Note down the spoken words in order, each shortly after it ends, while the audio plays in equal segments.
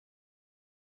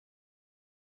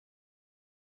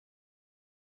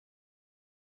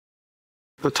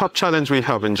The top challenge we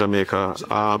have in Jamaica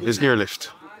is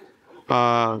airlift.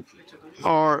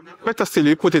 Or better still,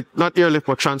 you put it not airlift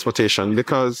but transportation,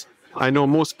 because I know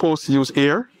most posts use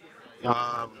air.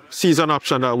 Sea is an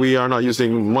option that we are not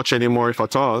using much anymore, if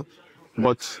at all,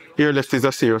 but airlift is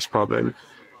a serious problem.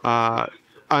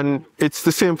 And it's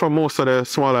the same for most of the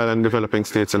small island developing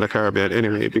states in the Caribbean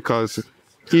anyway, because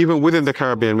even within the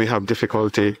Caribbean, we have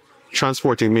difficulty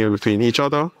transporting mail between each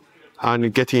other,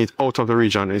 and getting it out of the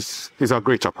region is a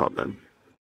greater problem.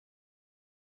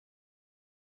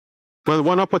 Well,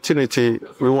 one opportunity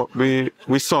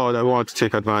we saw that we want to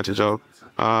take advantage of,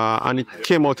 and it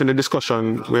came out in the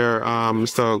discussion where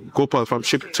Mr. Gopal from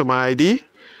Ship to My ID,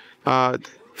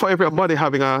 for everybody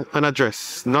having an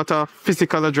address, not a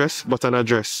physical address, but an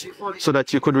address, so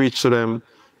that you could reach to them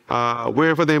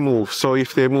wherever they move. So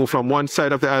if they move from one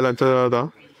side of the island to the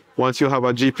other, once you have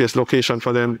a GPS location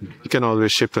for them, you can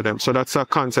always ship to them. So that's a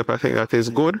concept I think that is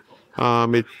good.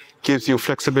 It gives you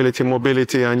flexibility,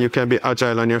 mobility, and you can be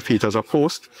agile on your feet as a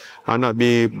post and not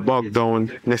be bogged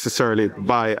down necessarily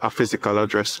by a physical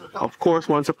address. Of course,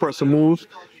 once a person moves,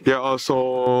 there are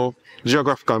also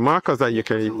geographical markers that you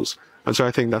can use. And so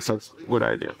I think that's a good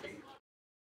idea.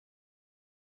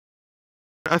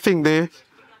 I think the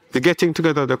getting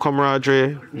together, the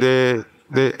camaraderie, the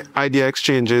idea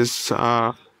exchanges,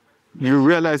 you're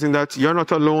realizing that you're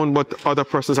not alone, but other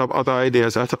persons have other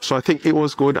ideas. So I think it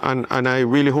was good, and I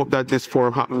really hope that this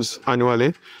forum happens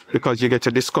annually, because you get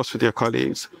to discuss with your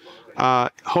colleagues. How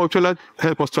it will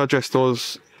help us to address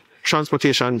those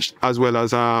transportation as well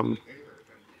as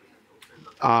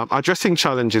addressing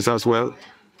challenges as well.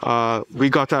 We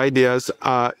got ideas,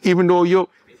 even though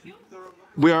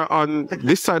we are on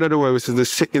this side of the world, which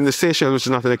is in the Seychelles, which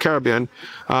is not in the Caribbean.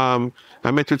 I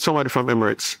met with somebody from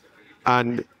Emirates,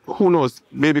 and who knows,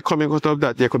 maybe coming out of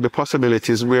that, there could be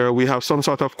possibilities where we have some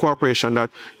sort of cooperation that,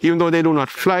 even though they do not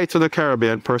fly to the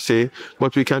Caribbean per se,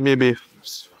 but we can maybe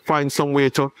find some way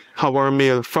to have our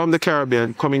mail from the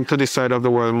Caribbean coming to this side of the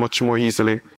world much more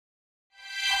easily.